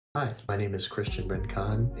Hi, my name is Christian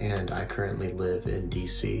Rincon, and I currently live in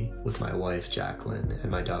DC with my wife Jacqueline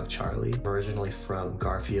and my dog Charlie. I'm originally from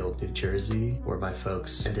Garfield, New Jersey, where my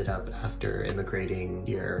folks ended up after immigrating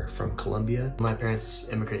here from Colombia. My parents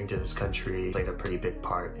immigrating to this country played a pretty big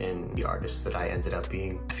part in the artist that I ended up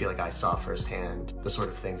being. I feel like I saw firsthand the sort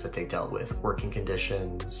of things that they dealt with. Working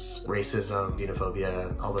conditions, racism,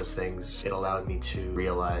 xenophobia, all those things. It allowed me to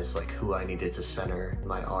realize who I needed to center in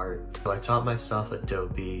my art. So I taught myself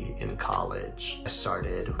Adobe in college. I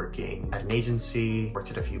started working at an agency, worked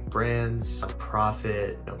at a few brands,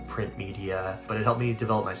 nonprofit, print media, but it helped me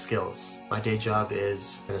develop my skills. My day job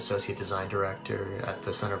is an associate design director at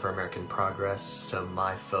the Center for American Progress, so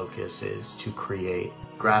my focus is to create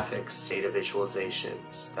graphics, data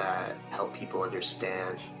visualizations that help people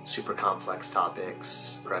understand super complex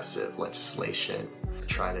topics, progressive legislation. I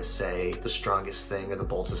try to say the strongest thing or the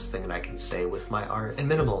boldest thing that I can say with my art. And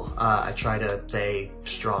minimal. I try to say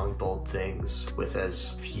strong, bold things with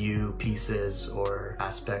as few pieces or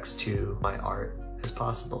aspects to my art as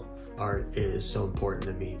possible. Art is so important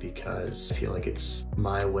to me because I feel like it's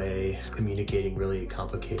my way of communicating really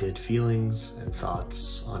complicated feelings and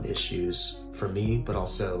thoughts on issues for me, but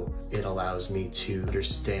also it allows me to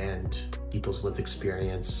understand people's lived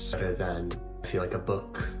experience better than I feel like a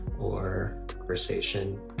book or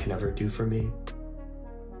conversation can ever do for me.